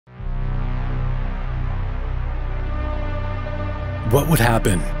What would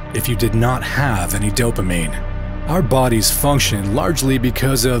happen if you did not have any dopamine? Our bodies function largely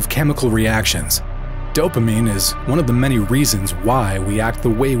because of chemical reactions. Dopamine is one of the many reasons why we act the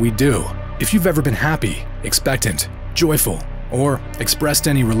way we do. If you've ever been happy, expectant, joyful, or expressed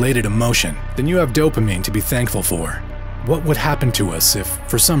any related emotion, then you have dopamine to be thankful for. What would happen to us if,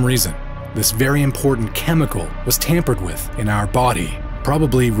 for some reason, this very important chemical was tampered with in our body,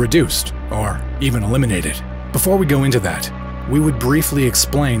 probably reduced or even eliminated? Before we go into that, we would briefly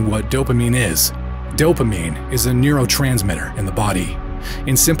explain what dopamine is. Dopamine is a neurotransmitter in the body.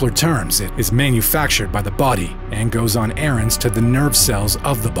 In simpler terms, it is manufactured by the body and goes on errands to the nerve cells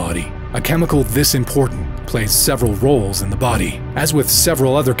of the body. A chemical this important plays several roles in the body. As with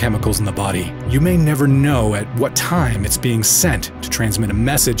several other chemicals in the body, you may never know at what time it's being sent to transmit a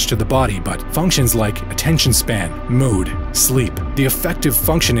message to the body, but functions like attention span, mood, sleep, the effective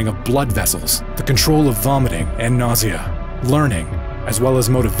functioning of blood vessels, the control of vomiting and nausea, learning, as well as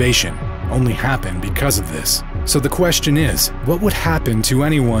motivation, only happen because of this. So the question is, what would happen to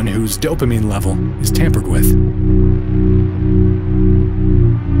anyone whose dopamine level is tampered with?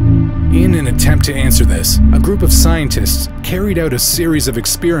 In an attempt to answer this, a group of scientists carried out a series of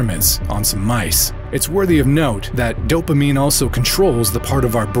experiments on some mice. It's worthy of note that dopamine also controls the part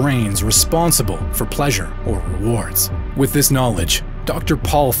of our brains responsible for pleasure or rewards. With this knowledge, Dr.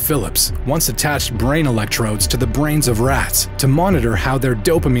 Paul Phillips once attached brain electrodes to the brains of rats to monitor how their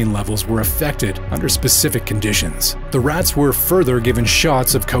dopamine levels were affected under specific conditions. The rats were further given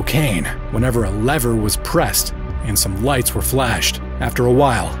shots of cocaine whenever a lever was pressed and some lights were flashed. After a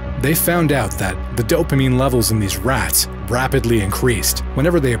while, they found out that the dopamine levels in these rats rapidly increased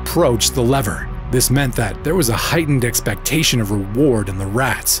whenever they approached the lever. This meant that there was a heightened expectation of reward in the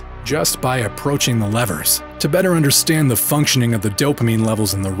rats just by approaching the levers. To better understand the functioning of the dopamine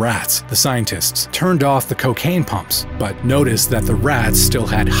levels in the rats, the scientists turned off the cocaine pumps, but noticed that the rats still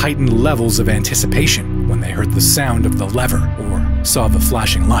had heightened levels of anticipation when they heard the sound of the lever or saw the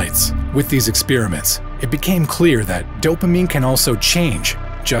flashing lights. With these experiments, it became clear that dopamine can also change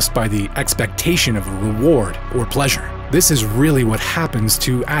just by the expectation of a reward or pleasure. This is really what happens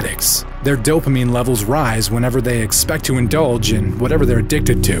to addicts. Their dopamine levels rise whenever they expect to indulge in whatever they're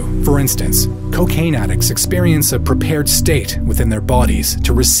addicted to. For instance, cocaine addicts experience a prepared state within their bodies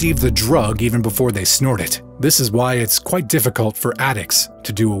to receive the drug even before they snort it. This is why it's quite difficult for addicts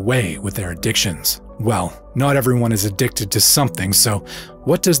to do away with their addictions. Well, not everyone is addicted to something, so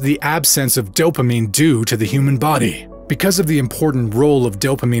what does the absence of dopamine do to the human body? Because of the important role of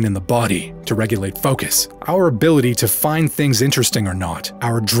dopamine in the body to regulate focus, our ability to find things interesting or not,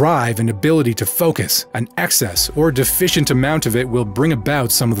 our drive and ability to focus, an excess or deficient amount of it will bring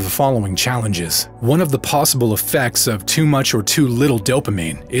about some of the following challenges. One of the possible effects of too much or too little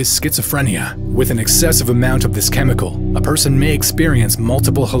dopamine is schizophrenia. With an excessive amount of this chemical, a person may experience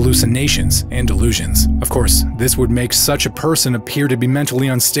multiple hallucinations and delusions. Of course, this would make such a person appear to be mentally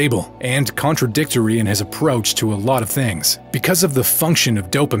unstable and contradictory in his approach to a lot of things. Because of the function of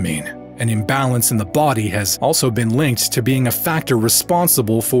dopamine, an imbalance in the body has also been linked to being a factor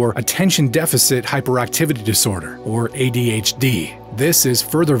responsible for attention deficit hyperactivity disorder, or ADHD. This is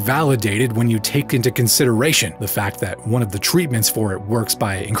further validated when you take into consideration the fact that one of the treatments for it works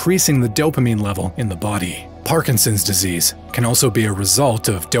by increasing the dopamine level in the body. Parkinson's disease can also be a result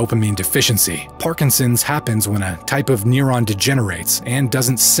of dopamine deficiency. Parkinson's happens when a type of neuron degenerates and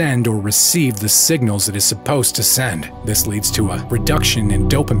doesn't send or receive the signals it is supposed to send. This leads to a reduction in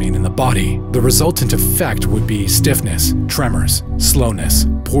dopamine in the body. The resultant effect would be stiffness, tremors, slowness,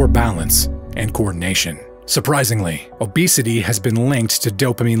 poor balance, and coordination. Surprisingly, obesity has been linked to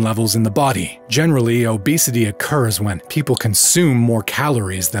dopamine levels in the body. Generally, obesity occurs when people consume more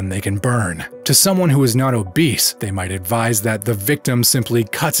calories than they can burn. To someone who is not obese, they might advise that the victim simply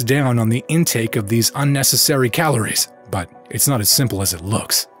cuts down on the intake of these unnecessary calories. But it's not as simple as it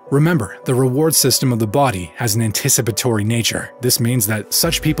looks. Remember, the reward system of the body has an anticipatory nature. This means that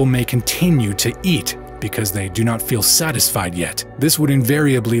such people may continue to eat because they do not feel satisfied yet. This would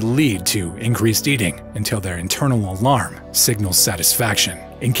invariably lead to increased eating until their internal alarm signals satisfaction.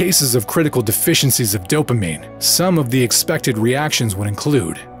 In cases of critical deficiencies of dopamine, some of the expected reactions would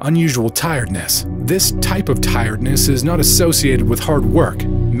include unusual tiredness. This type of tiredness is not associated with hard work,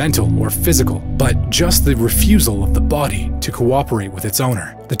 mental or physical, but just the refusal of the body to cooperate with its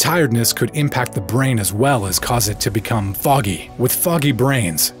owner. The tiredness could impact the brain as well as cause it to become foggy. With foggy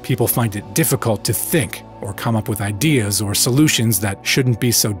brains, people find it difficult to think or come up with ideas or solutions that shouldn't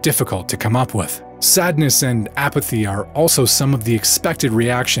be so difficult to come up with. Sadness and apathy are also some of the expected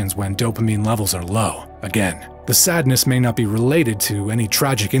reactions when dopamine levels are low. Again, The sadness may not be related to any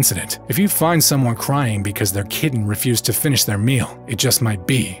tragic incident. If you find someone crying because their kitten refused to finish their meal, it just might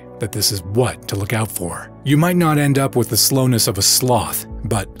be that this is what to look out for. You might not end up with the slowness of a sloth,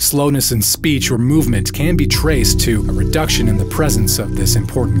 but slowness in speech or movement can be traced to a reduction in the presence of this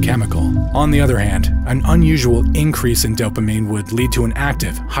important chemical. On the other hand, an unusual increase in dopamine would lead to an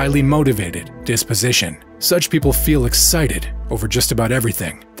active, highly motivated disposition. Such people feel excited over just about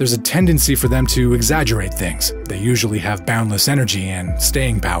everything. There's a tendency for them to exaggerate things. They usually have boundless energy and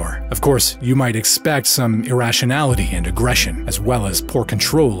staying power. Of course, you might expect some irrationality and aggression, as well as poor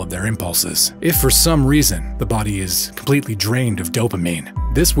control of their impulses. If for some reason the body is completely drained of dopamine,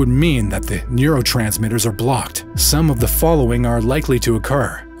 this would mean that the neurotransmitters are blocked. Some of the following are likely to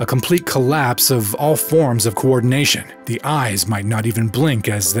occur: a complete collapse of all forms of coordination. The eyes might not even blink,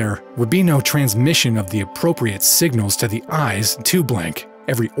 as there would be no transmission of the appropriate signals to the eyes to blink.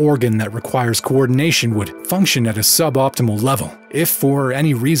 Every organ that requires coordination would function at a suboptimal level. If for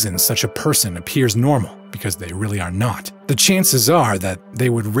any reason such a person appears normal, because they really are not, the chances are that they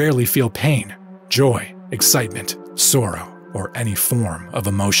would rarely feel pain, joy, excitement, sorrow, or any form of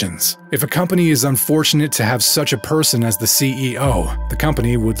emotions. If a company is unfortunate to have such a person as the CEO, the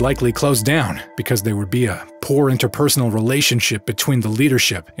company would likely close down because there would be a poor interpersonal relationship between the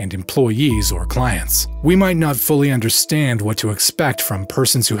leadership and employees or clients. We might not fully understand what to expect from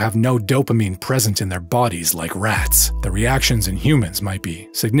persons who have no dopamine present in their bodies like rats. The reactions in humans might be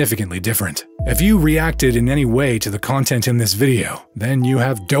significantly different. If you reacted in any way to the content in this video, then you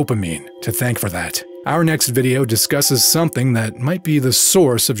have dopamine to thank for that. Our next video discusses something that might be the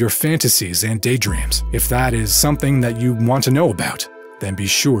source of your fantasies and daydreams. If that is something that you want to know about, then be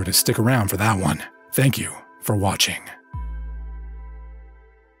sure to stick around for that one. Thank you for watching.